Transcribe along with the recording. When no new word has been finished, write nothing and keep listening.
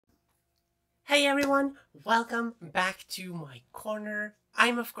Hey everyone, welcome back to my corner.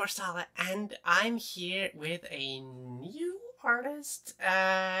 I'm of course Sala, and I'm here with a new artist,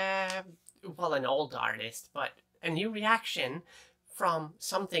 well, an old artist, but a new reaction from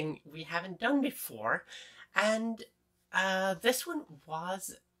something we haven't done before. And this one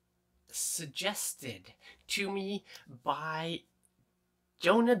was suggested to me by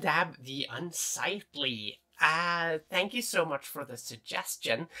Jonadab the Unsightly. Thank you so much for the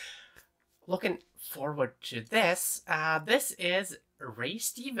suggestion. Looking forward to this. This is Ray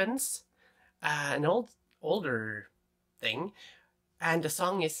Stevens, an older thing, and the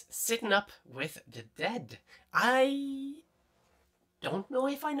song is Sittin' Up with the Dead. I don't know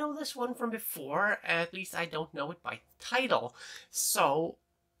if I know this one from before, at least I don't know it by title, so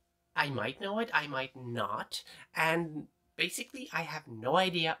I might know it, I might not, and basically I have no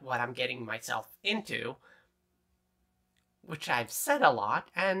idea what I'm getting myself into, which I've said a lot,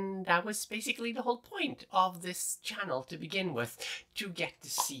 and that was basically the whole point of this channel to begin with, to get to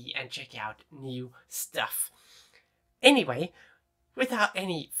see and check out new stuff. Anyway, without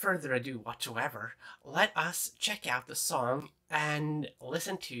any further ado whatsoever, let us check out the song and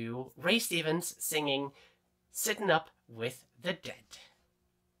listen to Ray Stevens singing Sittin' Up with the Dead.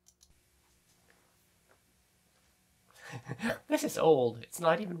 This is old, it's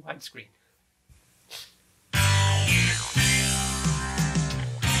not even widescreen.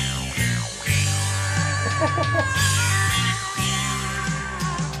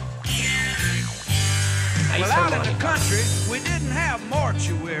 Well, out in the country, we didn't have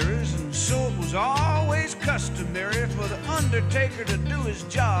mortuaries, and so it was always customary for the undertaker to do his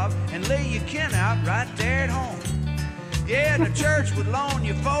job and lay your kin out right there at home. Yeah, the church would loan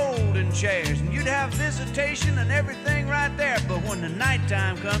you folding chairs, and you'd have visitation and everything right there, but when the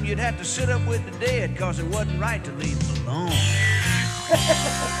nighttime come, you'd have to sit up with the dead, cause it wasn't right to leave them alone.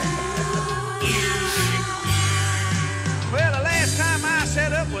 Well, the last time I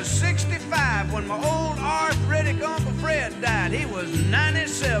set up was 65 when my old arthritic Uncle Fred died. He was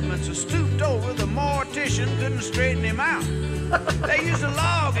 97, so stooped over, the mortician couldn't straighten him out. They used a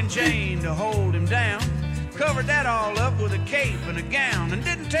logging chain to hold him down, covered that all up with a cape and a gown, and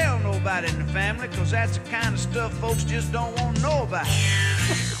didn't tell nobody in the family, cause that's the kind of stuff folks just don't want to know about.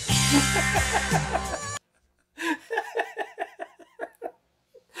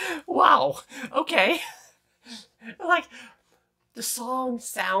 Wow, okay. Like, the song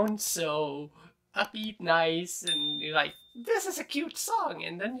sounds so upbeat, nice, and you're like, this is a cute song,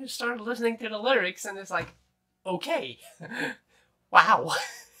 and then you start listening to the lyrics, and it's like, okay. Wow.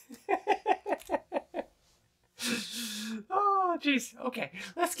 Oh, jeez. Okay,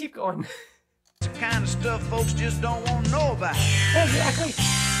 let's keep going. It's the kind of stuff folks just don't want to know about. Exactly.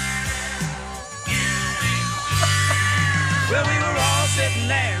 Well, we were all sitting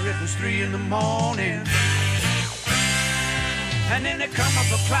there, it was 3 in the morning. And then there come up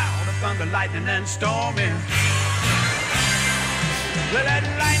a cloud of thunder, lightning, and storming. Well, that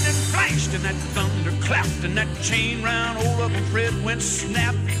lightning flashed, and that thunder clapped, and that chain round old Uncle Fred went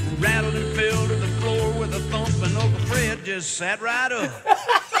snap, rattled and fell to the floor with a thump, and Uncle Fred just sat right up.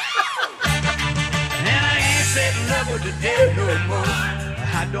 And I ain't sitting up with the dead no more.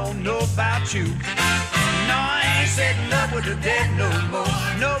 I don't know about you. No, I ain't sitting up with the dead no more.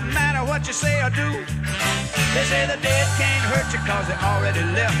 No matter what you say or do. They say the dead can't hurt you cause they already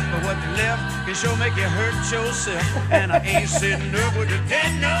left, but what they left can sure make you hurt yourself. And I ain't sitting up with the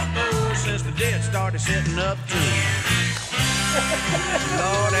dead no more since the dead started sitting up too.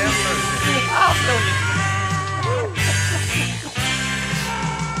 Lord have mercy.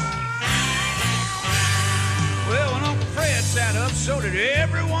 Well, when Uncle Fred sat up, so did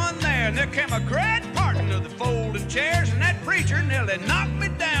everyone there, and there came a great parting of the folding chairs, and that preacher nearly knocked me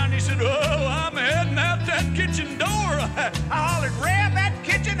down. He said, oh, I'm heading out that kitchen door. I hollered, Reb, that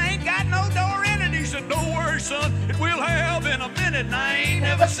kitchen ain't got no door in it. He said, don't worry, son, it will have in a minute. And I ain't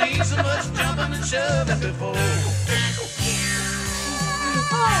never seen so much jumping and shoving before.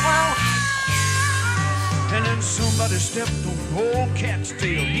 Oh, wow. And then somebody stepped on the old cat's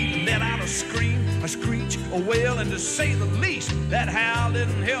tail. He let out a scream, a screech, a wail, and to say the least, that howl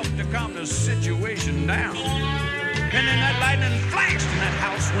didn't help to calm the situation down. And then that lightning flashed, and that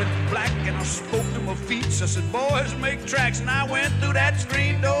house went black, and I spoke to my feet. So I said, boys, make tracks, and I went through that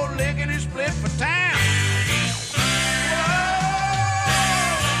screen door, licking and split for town.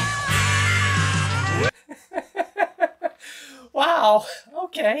 Wow,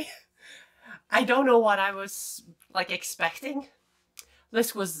 okay. I don't know what I was, like, expecting.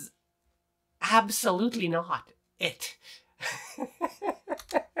 This was absolutely not it.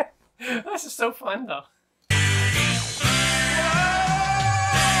 This is so fun, though.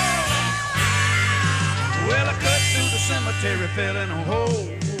 cemetery fell in a hole.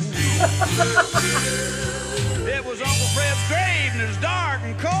 It was Uncle Fred's grave and it was dark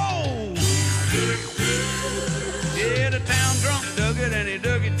and cold. Yeah, the town drunk dug it and he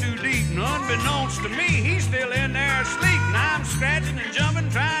dug it too deep. And unbeknownst to me, he's still in there asleep. And I'm scratching and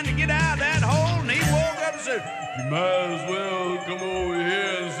jumping, trying to get out of that hole. And he woke up and said, "You might as well come over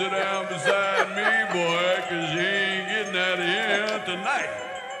here and sit down beside me, boy, 'cause you ain't getting out of here tonight."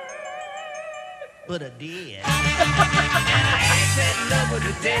 But I did. And I ain't setting up with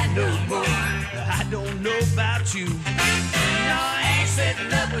the dead no more. I don't know about you. No, I ain't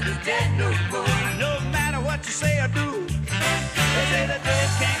setting up with the dead no more. No matter what you say or do. They say the dead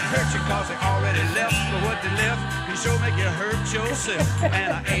can't hurt you 'cause they already left. But what they left can sure make you hurt yourself.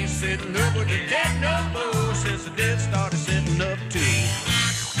 And I ain't sitting up with the dead no more since the dead started sitting up too.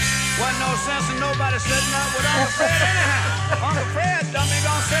 Wasn't no sense in nobody sitting up with Uncle Fred anyhow. Uncle Fred dummy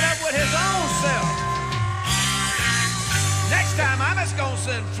gonna sit up with his own self. Next time I'm just gonna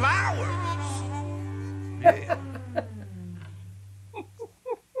send flowers. Yeah.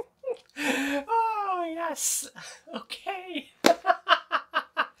 Oh, yes. Okay.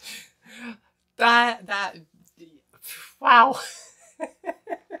 that, wow.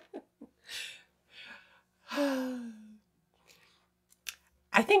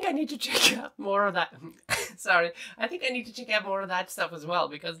 I think I need to check out more of that. Sorry. I think I need to check out more of that stuff as well,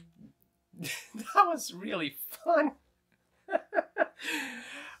 because that was really fun.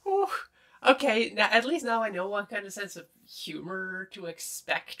 Ooh. Okay, now at least now I know what kind of sense of humor to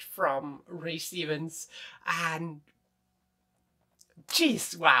expect from Ray Stevens, and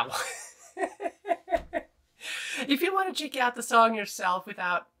jeez, wow. If you want to check out the song yourself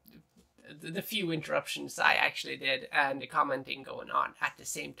without the few interruptions I actually did and the commenting going on at the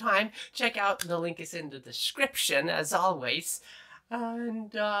same time, check out, the link is in the description as always.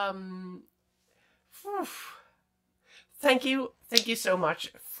 And thank you so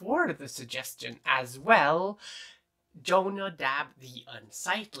much for the suggestion as well, Jonah Dab the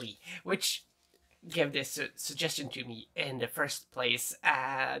Unsightly, which gave this suggestion to me in the first place.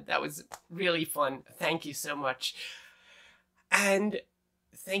 That was really fun. Thank you so much. And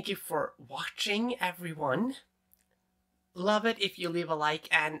thank you for watching, everyone. Love it if you leave a like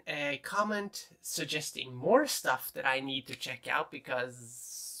and a comment suggesting more stuff that I need to check out,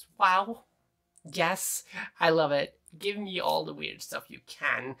 because, wow, yes, I love it. Give me all the weird stuff you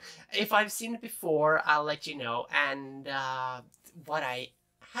can. If I've seen it before, I'll let you know, and what I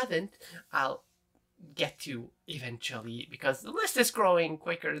haven't, I'll get to eventually, because the list is growing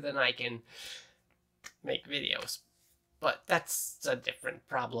quicker than I can make videos. But that's a different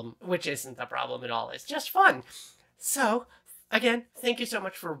problem, which isn't a problem at all. It's just fun. So, again, thank you so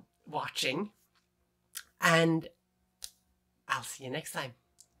much for watching, and I'll see you next time.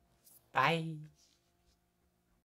 Bye.